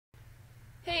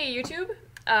Hey YouTube!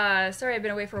 Sorry I've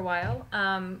been away for a while,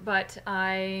 but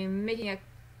I'm making a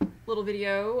little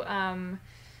video on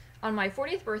my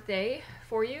 40th birthday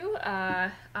for you.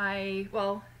 I'm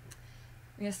going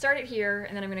to start it here,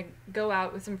 and then I'm going to go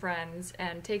out with some friends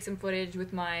and take some footage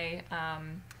with my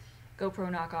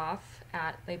GoPro knockoff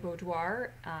at Le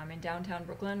Boudoir in downtown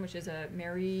Brooklyn, which is a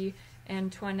Marie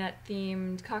Antoinette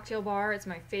themed cocktail bar. It's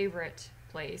my favorite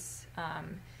place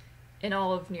in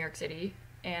all of New York City,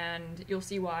 and you'll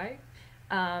see why.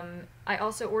 I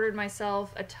also ordered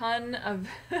myself a ton of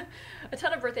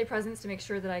birthday presents to make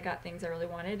sure that I got things I really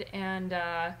wanted, and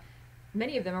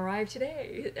many of them arrived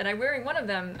today, and I'm wearing one of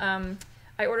them.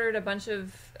 I ordered a bunch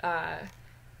of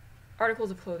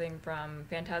articles of clothing from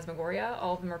Fantasmagoria.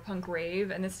 All of them are Punk Rave,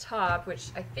 and this top, which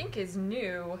I think is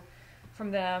new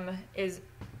from them, is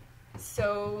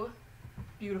so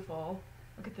beautiful.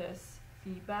 Look at this.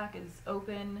 The back is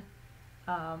open,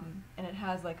 and it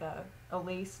has like a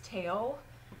lace tail.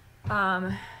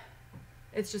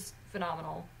 It's just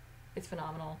phenomenal. It's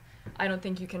phenomenal. I don't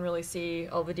think you can really see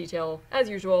all the detail. As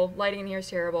usual, lighting in here is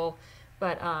terrible,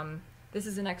 but this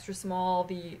is an extra small.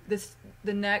 The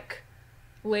neck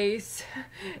lace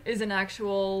is an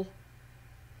actual,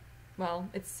 well,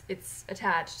 it's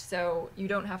attached, so you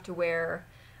don't have to wear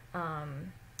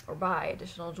or buy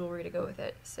additional jewelry to go with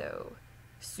it. So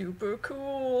super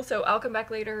cool. So I'll come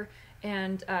back later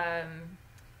and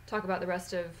talk about the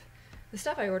rest of the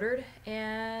stuff I ordered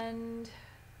and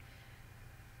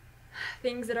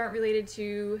things that aren't related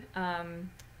to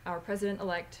our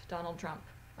president-elect Donald Trump,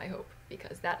 I hope,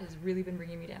 because that has really been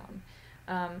bringing me down.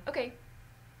 Okay,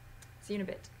 see you in a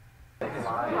bit.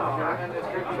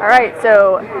 Alright,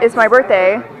 so it's my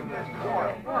birthday.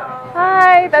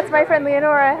 Hi, that's my friend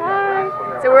Leonora.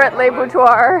 Hi. So we're at Le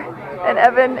Boudoir, and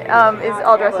Evan is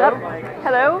all dressed up.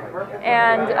 Hello.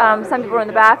 And some people are in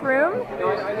the bathroom.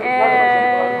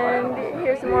 And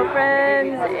here's some more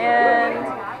friends. And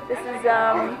this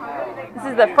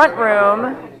is the front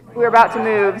room. We're about to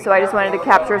move, so I just wanted to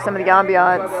capture some of the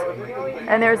ambiance.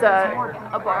 And there's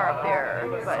a bar up there.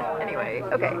 But anyway,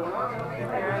 okay.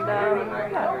 And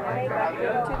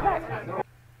yeah, to the back.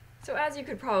 So as you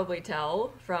could probably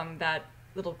tell from that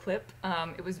little clip,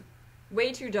 it was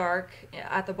way too dark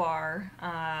at the bar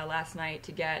last night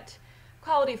to get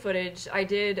quality footage. I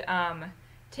did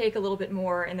take a little bit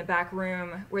more in the back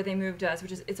room where they moved us,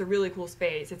 which is, it's a really cool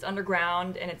space. It's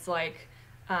underground, and it's like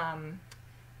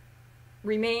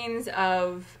remains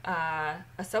of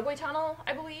a subway tunnel,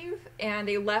 I believe, and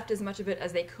they left as much of it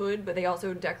as they could, but they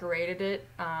also decorated it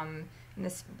in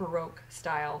this Baroque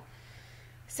style.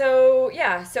 So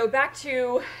yeah, so back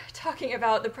to talking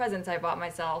about the presents I bought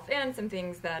myself and some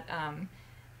things that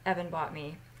Evan bought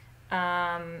me.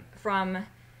 From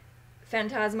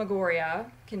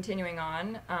Fantasmagoria, continuing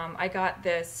on, I got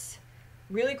this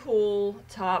really cool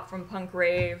top from Punk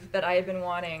Rave that I had been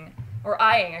wanting, or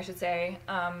eyeing I should say,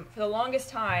 for the longest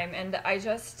time, and I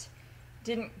just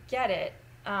didn't get it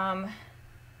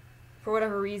for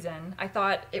whatever reason. I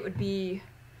thought it would be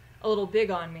a little big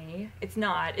on me. It's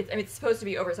not. I mean, it's supposed to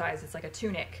be oversized. It's like a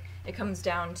tunic. It comes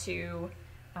down to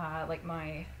like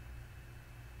my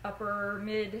upper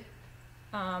mid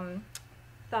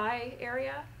thigh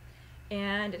area,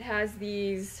 and it has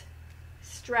these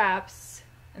straps,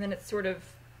 and then it's sort of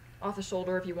off the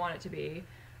shoulder if you want it to be.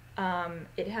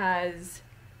 It has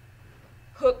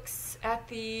hooks at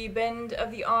the bend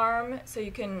of the arm, so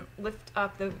you can lift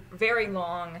up the very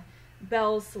long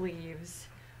bell sleeves.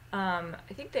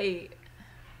 I think they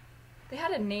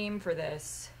had a name for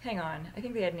this. Hang on, I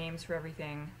think they had names for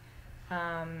everything.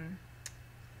 Let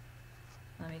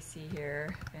me see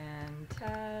here.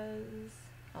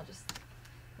 I'll just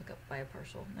look up by a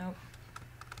partial. Nope.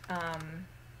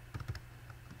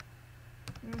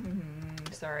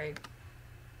 Sorry.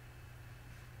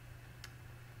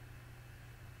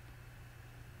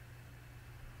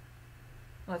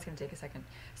 Well, that's going to take a second.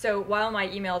 So while my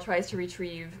email tries to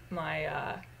retrieve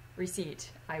my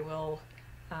receipt, I will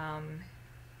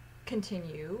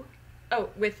continue. Oh,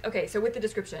 okay, so with the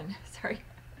description, sorry.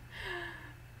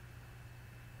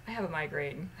 I have a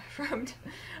migraine from,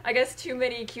 I guess, too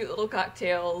many cute little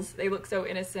cocktails. They look so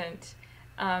innocent,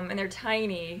 and they're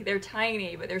tiny,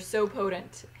 but they're so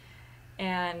potent.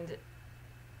 And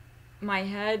my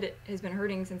head has been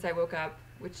hurting since I woke up,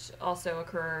 which also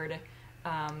occurred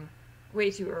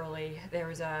way too early. There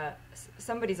was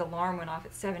somebody's alarm went off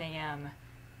at 7 a.m.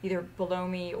 either below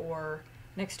me or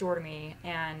next door to me,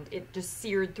 and it just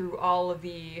seared through all of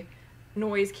the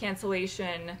noise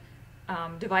cancellation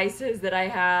devices that I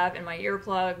have and my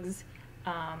earplugs.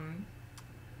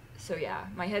 So yeah,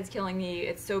 my head's killing me.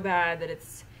 It's so bad that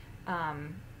it's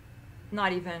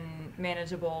not even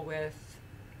manageable with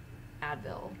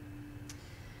Advil.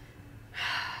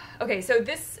 Okay, so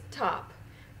this top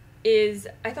is,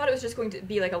 I thought it was just going to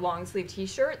be like a long sleeve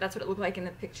t-shirt. That's what it looked like in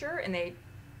the picture, and they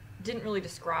didn't really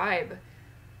describe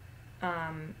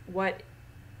what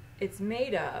it's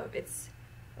made of. It's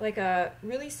like a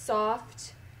really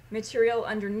soft material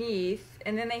underneath,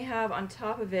 and then they have on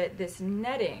top of it this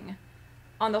netting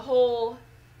on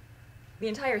the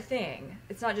entire thing.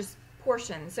 It's not just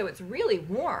portions, so it's really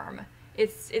warm.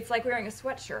 It's like wearing a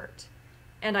sweatshirt.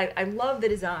 And I love the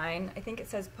design. I think it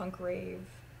says Punk Rave.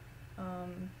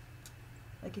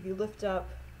 Like if you lift up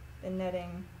the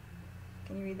netting,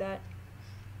 can you read that?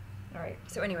 All right,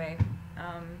 so anyway,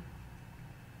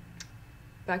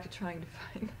 back to trying to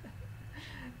find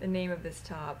the name of this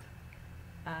top.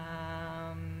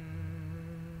 I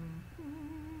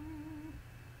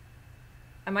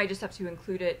might just have to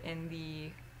include it in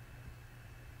the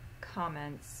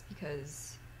comments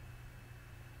because,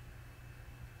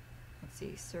 let's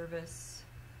see, service.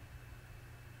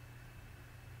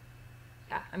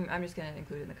 Yeah, I'm just gonna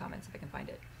include it in the comments if I can find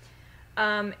it.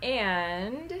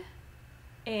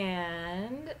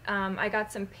 I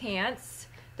got some pants,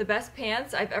 the best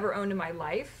pants I've ever owned in my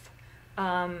life.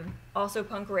 Also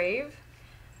Punk Rave.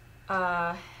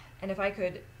 And if I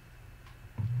could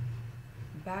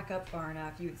back up far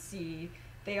enough, you would see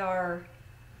they are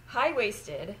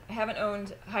high-waisted. I haven't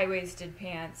owned high-waisted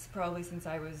pants probably since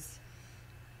I was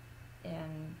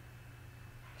in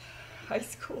high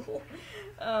school.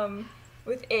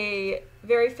 With a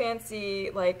very fancy,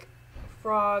 like,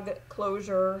 frog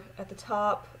closure at the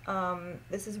top.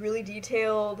 This is really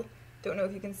detailed. Don't know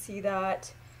if you can see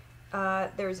that.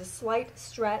 There's a slight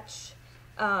stretch.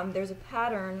 There's a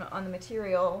pattern on the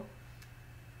material,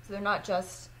 so they're not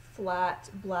just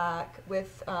flat black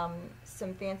with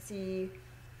some fancy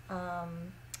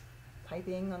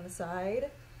piping on the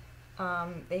side.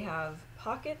 They have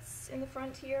pockets in the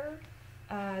front here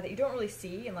that you don't really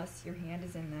see unless your hand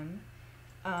is in them.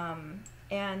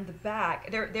 And the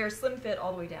back, they're slim fit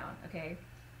all the way down, okay?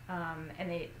 And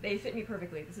they fit me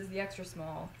perfectly. This is the extra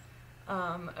small.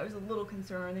 I was a little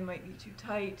concerned they might be too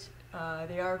tight.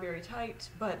 They are very tight,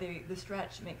 but the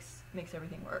stretch makes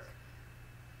everything work.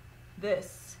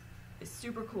 This is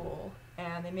super cool,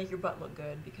 and they make your butt look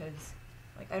good because,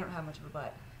 like, I don't have much of a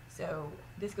butt. So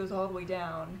this goes all the way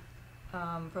down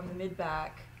from the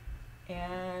mid-back,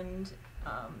 and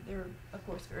they're, of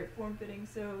course, very form-fitting.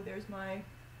 So there's my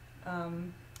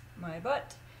my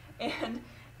butt, and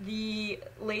the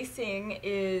lacing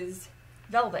is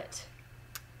velvet.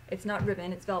 It's not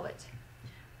ribbon, it's velvet.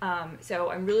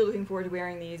 So I'm really looking forward to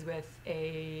wearing these with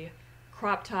a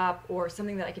crop top or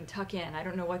something that I can tuck in. I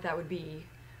don't know what that would be,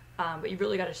 but you've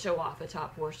really got to show off the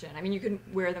top portion. I mean, you can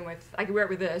wear them with, I could wear it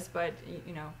with this, but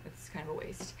you know, it's kind of a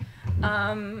waste.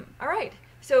 All right,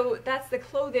 so that's the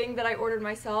clothing that I ordered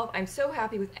myself. I'm so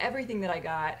happy with everything that I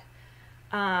got.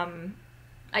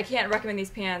 I can't recommend these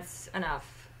pants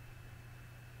enough.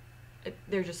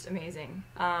 They're just amazing.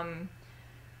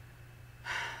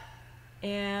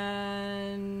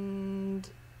 And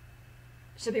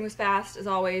shipping was fast, as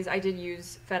always. I did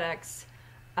use FedEx.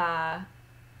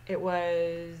 It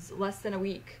was less than a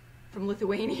week from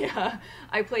Lithuania.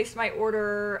 I placed my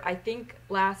order, I think,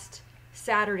 last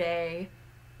Saturday,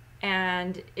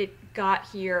 and it got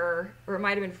here, or it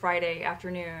might have been Friday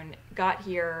afternoon, got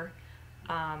here,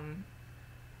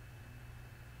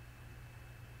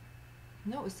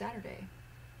 no, it was Saturday.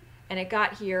 And it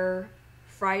got here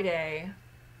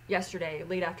yesterday,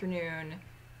 late afternoon,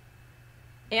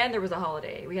 and there was a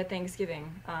holiday. We had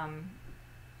Thanksgiving,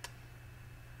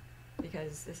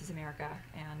 because this is America,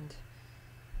 and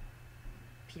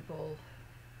people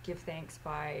give thanks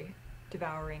by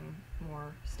devouring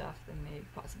more stuff than they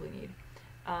possibly need.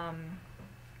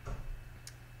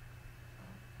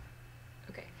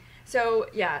 Okay, so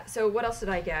yeah, so what else did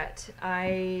I get?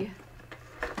 I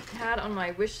had on my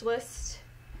wish list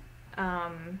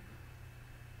on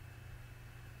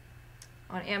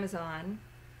Amazon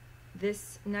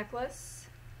this necklace,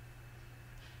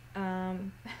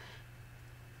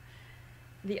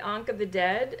 the Ankh of the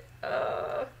Dead.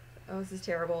 Oh, this is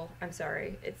terrible. I'm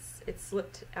sorry. It's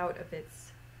slipped out of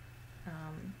its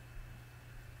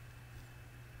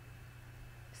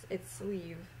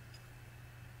sleeve.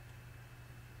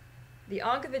 The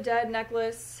Ankh of the Dead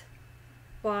necklace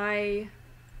by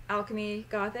Alchemy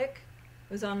Gothic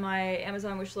was on my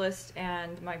Amazon wish list,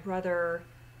 and my brother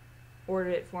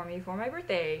ordered it for me for my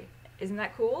birthday. Isn't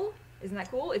that cool? Isn't that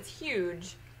cool? It's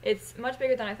huge. It's much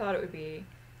bigger than I thought it would be.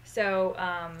 So,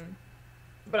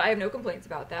 but I have no complaints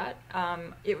about that.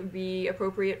 It would be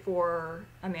appropriate for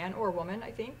a man or a woman,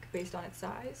 I think, based on its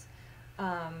size.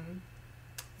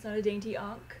 It's not a dainty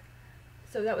unk.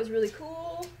 So that was really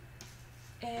cool.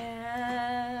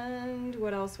 And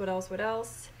what else?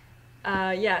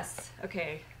 Yes,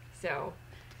 okay, so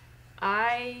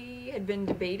I had been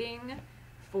debating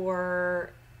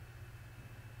for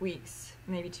weeks,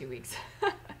 maybe 2 weeks.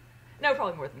 No,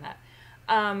 probably more than that.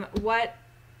 What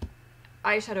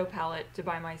eyeshadow palette to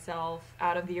buy myself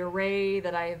out of the array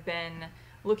that I have been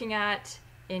looking at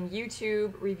in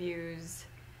YouTube reviews.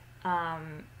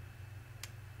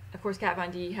 Of course, Kat Von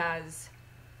D has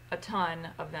a ton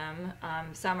of them.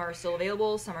 Some are still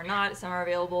available, some are not. Some are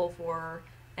available for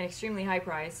an extremely high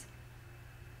price.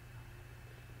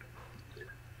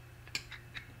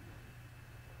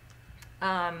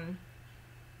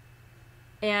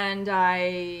 And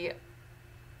I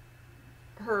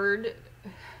heard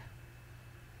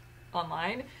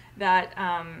online that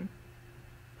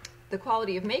the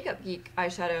quality of Makeup Geek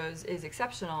eyeshadows is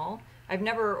exceptional. I've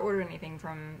never ordered anything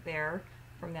from her,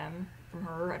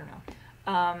 I don't know.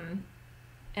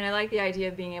 And I like the idea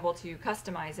of being able to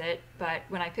customize it, but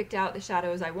when I picked out the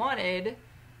shadows I wanted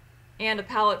and a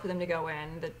palette for them to go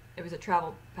in, it was a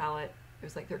travel palette, it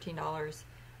was like $13,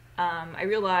 I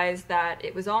realized that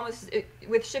it was almost,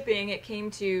 with shipping, it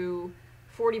came to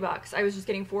 $40. I was just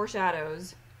getting 4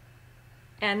 shadows.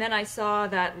 And then I saw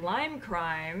that Lime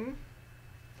Crime,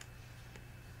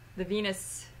 the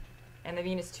Venus and the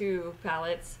Venus 2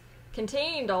 palettes,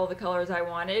 contained all the colors I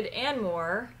wanted and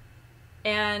more.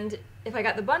 And if I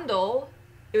got the bundle,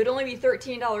 it would only be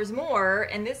 $13 more,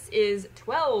 and this is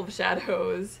 12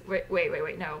 shadows.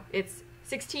 Wait, no, it's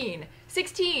 16.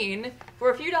 16 for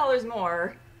a few dollars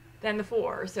more than the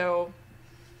 4, so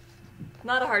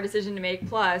not a hard decision to make.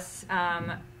 Plus,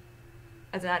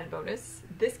 as an added bonus,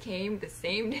 this came the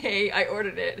same day I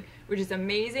ordered it, which is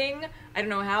amazing. I don't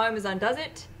know how Amazon does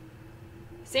it.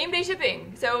 Same day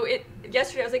shipping. So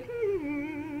yesterday I was like,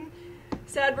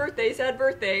 sad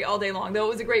birthday all day long, though it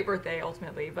was a great birthday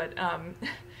ultimately, but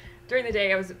during the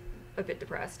day I was a bit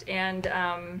depressed, and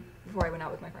before I went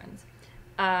out with my friends.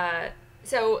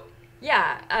 So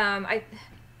yeah,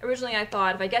 originally I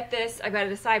thought if I get this, I've got to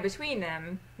decide between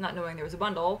them, not knowing there was a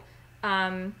bundle.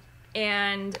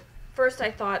 And first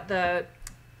I thought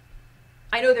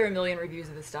I know there are a million reviews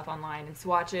of this stuff online and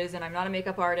swatches, and I'm not a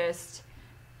makeup artist,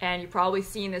 and you've probably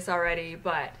seen this already,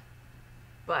 but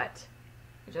I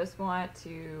just want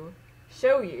to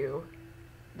show you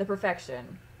the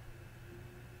perfection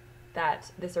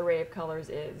that this array of colors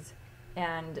is.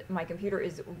 And my computer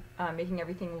is making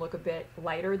everything look a bit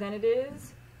lighter than it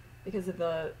is because of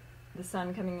the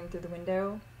sun coming in through the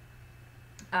window.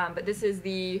 But this is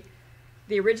the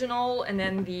original, and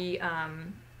then the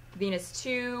Venus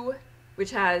 2,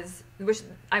 which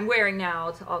I'm wearing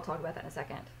now. I'll talk about that in a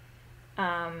second.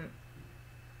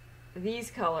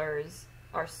 These colors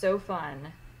are so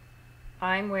fun.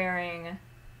 I'm wearing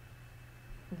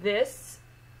this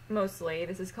mostly.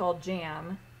 This is called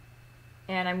Jam.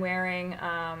 And I'm wearing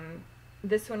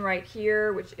this one right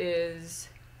here, which is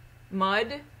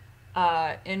Mud,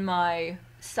 in my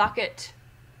socket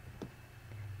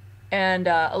and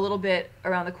a little bit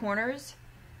around the corners.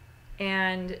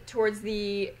 And towards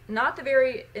not the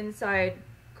very inside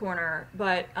corner,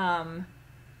 but I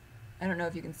don't know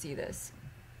if you can see this.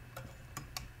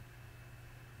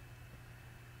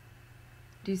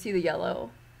 Do you see the yellow?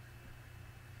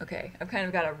 Okay, I've kind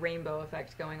of got a rainbow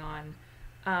effect going on.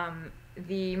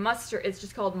 The mustard, it's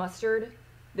just called Mustard.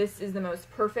 This is the most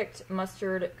perfect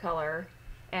mustard color.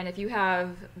 And if you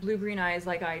have blue-green eyes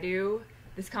like I do,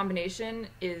 this combination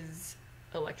is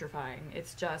electrifying.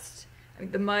 It's just,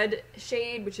 the Mud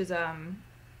shade, which is a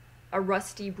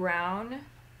rusty brown,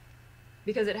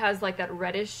 because it has like that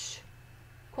reddish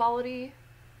quality.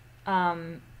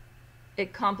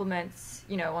 It complements,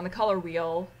 on the color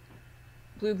wheel,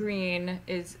 blue-green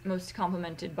is most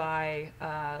complemented by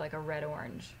like a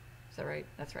red-orange. Is that right?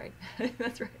 That's right.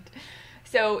 That's right.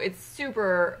 So it's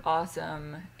super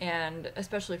awesome, and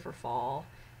especially for fall.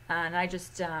 And I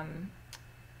just,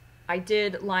 I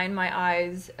did line my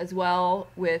eyes as well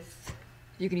with,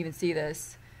 you can even see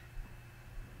this,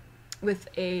 with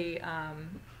a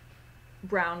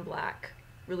brown-black,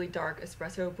 really dark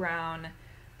espresso brown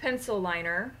pencil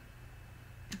liner.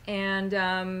 And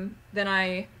then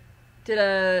I did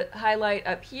a highlight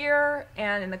up here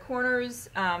and in the corners,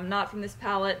 not from this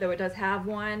palette, though it does have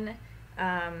one.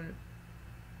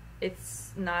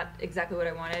 It's not exactly what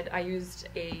I wanted. I used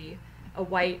a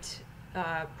white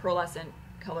pearlescent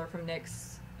color from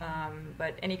NYX,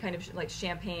 but any kind of like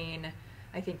champagne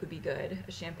I think would be good.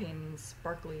 A champagne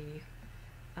sparkly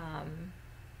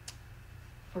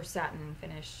or satin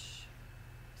finish.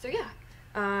 So yeah,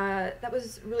 that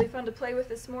was really fun to play with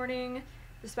this morning,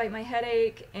 despite my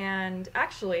headache. And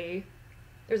actually,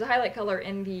 there's a highlight color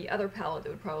in the other palette that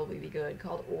would probably be good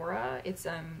called Aura. It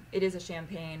is a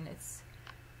champagne. It's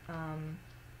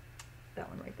that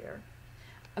one right there.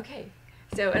 Okay,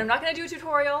 so, and I'm not going to do a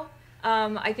tutorial.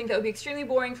 I think that would be extremely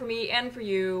boring for me and for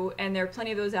you, and there are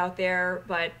plenty of those out there,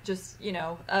 but just, you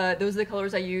know, those are the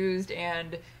colors I used,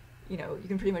 and, you know, you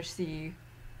can pretty much see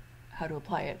how to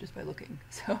apply it just by looking.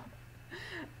 So,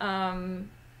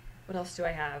 what else do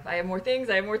I have? I have more things,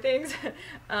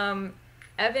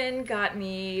 Evan got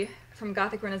me from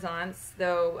Gothic Renaissance,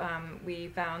 though we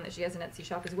found that she has an Etsy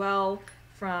shop as well,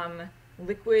 from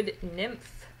Liquid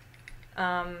Nymph.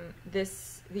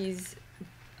 These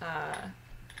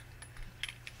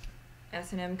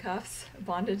S&M cuffs,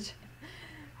 bondage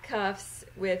cuffs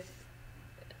with,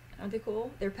 aren't they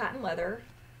cool? They're patent leather.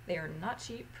 They are not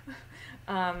cheap.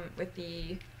 With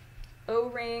the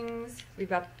O-rings,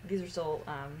 these are still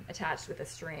attached with a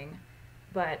string,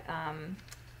 but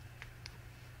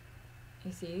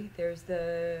you see, there's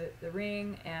the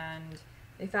ring, and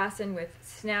they fasten with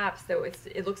snaps, so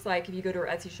it looks like if you go to her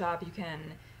Etsy shop, you can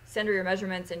send her your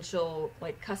measurements and she'll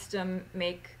like custom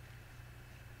make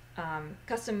them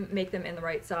in the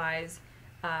right size,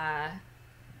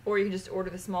 or you can just order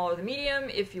the small or the medium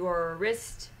if your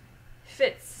wrist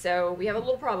fits. So we have a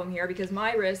little problem here because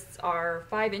my wrists are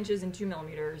 5 inches and 2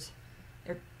 millimeters.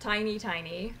 They're tiny,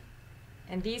 tiny.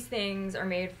 And these things are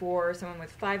made for someone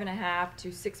with 5.5 to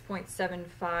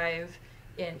 6.75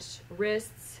 inch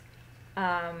wrists.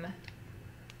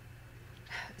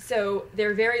 So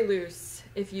they're very loose.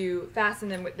 If you fasten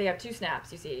them, they have 2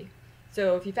 snaps, you see.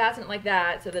 So if you fasten it like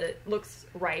that so that it looks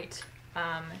right,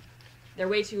 they're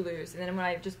way too loose. And then when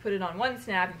I just put it on one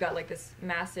snap, you've got like this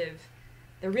massive,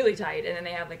 they're really tight, and then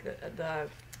they have like the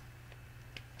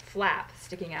flap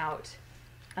sticking out.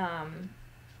 I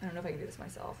don't know if I can do this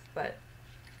myself, but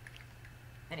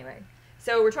anyway.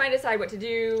 So we're trying to decide what to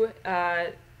do.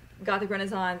 Gothic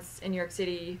Renaissance in New York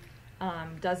City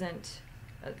doesn't,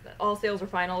 all sales are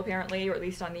final apparently, or at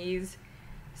least on these.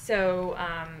 So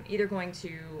either going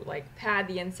to like pad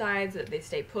the insides so that they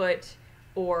stay put,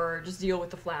 or just deal with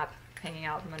the flap hanging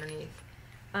out from underneath.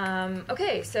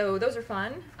 Okay, so those are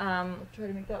fun. I'll try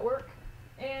to make that work.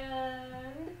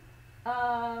 And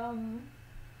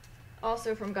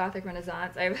also from Gothic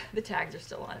Renaissance, the tags are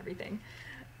still on everything.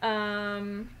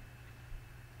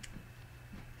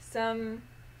 Some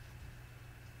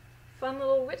fun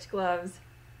little witch gloves.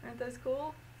 Aren't those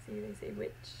cool? See, they say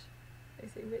witch. They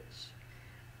say witch.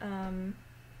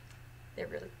 They're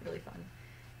really, really fun.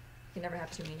 You can never have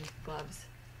too many gloves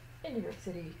in New York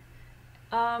City.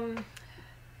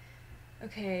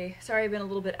 Okay, sorry I've been a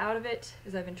little bit out of it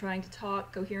as I've been trying to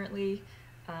talk coherently.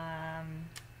 But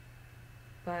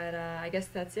I guess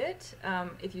that's it.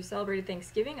 If you celebrated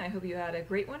Thanksgiving, I hope you had a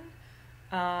great one.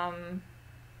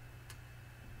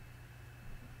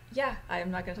 Yeah,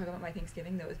 I'm not going to talk about my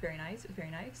Thanksgiving, though it was very nice. It was very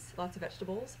nice. Lots of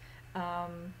vegetables.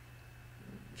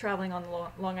 Traveling on the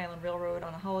Long Island Railroad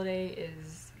on a holiday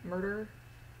is murder.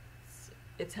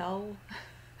 It's hell.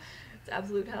 It's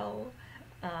absolute hell.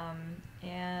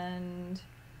 And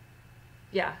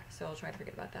yeah, so I'll try to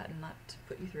forget about that and not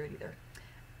put you through it either.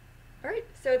 Alright,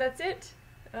 so that's it.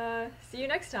 See you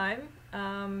next time.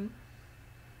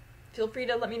 Feel free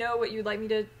to let me know what you'd like me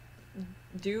to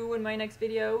do in my next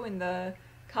video in the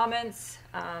comments.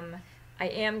 I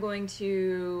am going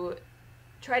to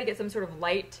try to get some sort of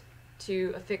light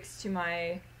to affix to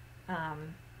my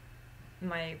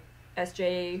my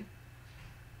SJ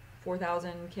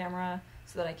 4000 camera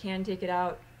so that I can take it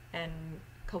out and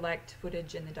collect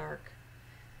footage in the dark,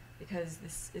 because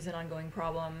this is an ongoing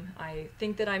problem. I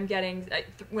think that I'm getting,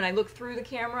 when I look through the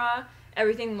camera,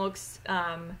 everything looks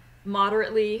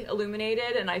moderately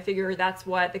illuminated, and I figure that's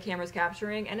what the camera's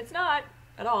capturing, and it's not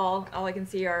at all. All I can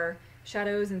see are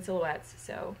shadows and silhouettes,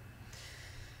 so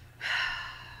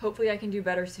hopefully I can do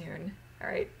better soon.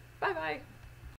 Alright, bye-bye!